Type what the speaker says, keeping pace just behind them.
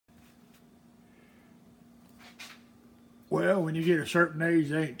Well, when you get a certain age,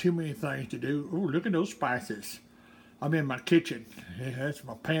 there ain't too many things to do. Ooh, look at those spices. I'm in my kitchen. Yeah, that's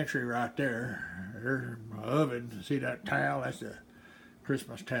my pantry right there. There's my oven. See that towel? That's a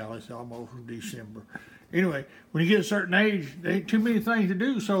Christmas towel. It's almost December. Anyway, when you get a certain age, there ain't too many things to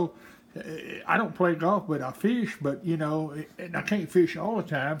do. So I don't play golf, but I fish. But you know, and I can't fish all the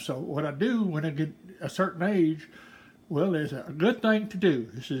time. So what I do when I get a certain age, well, there's a good thing to do.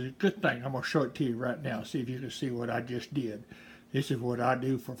 This is a good thing. I'm gonna show it to you right now. See if you can see what I just did. This is what I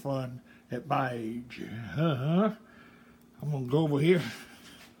do for fun at my age. I'm gonna go over here.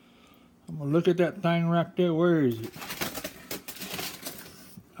 I'm gonna look at that thing right there. Where is it?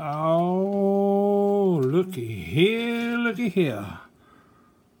 Oh, looky here, looky here.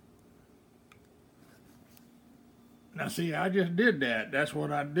 Now see, I just did that. That's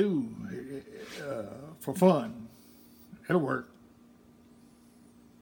what I do for fun. It'll work.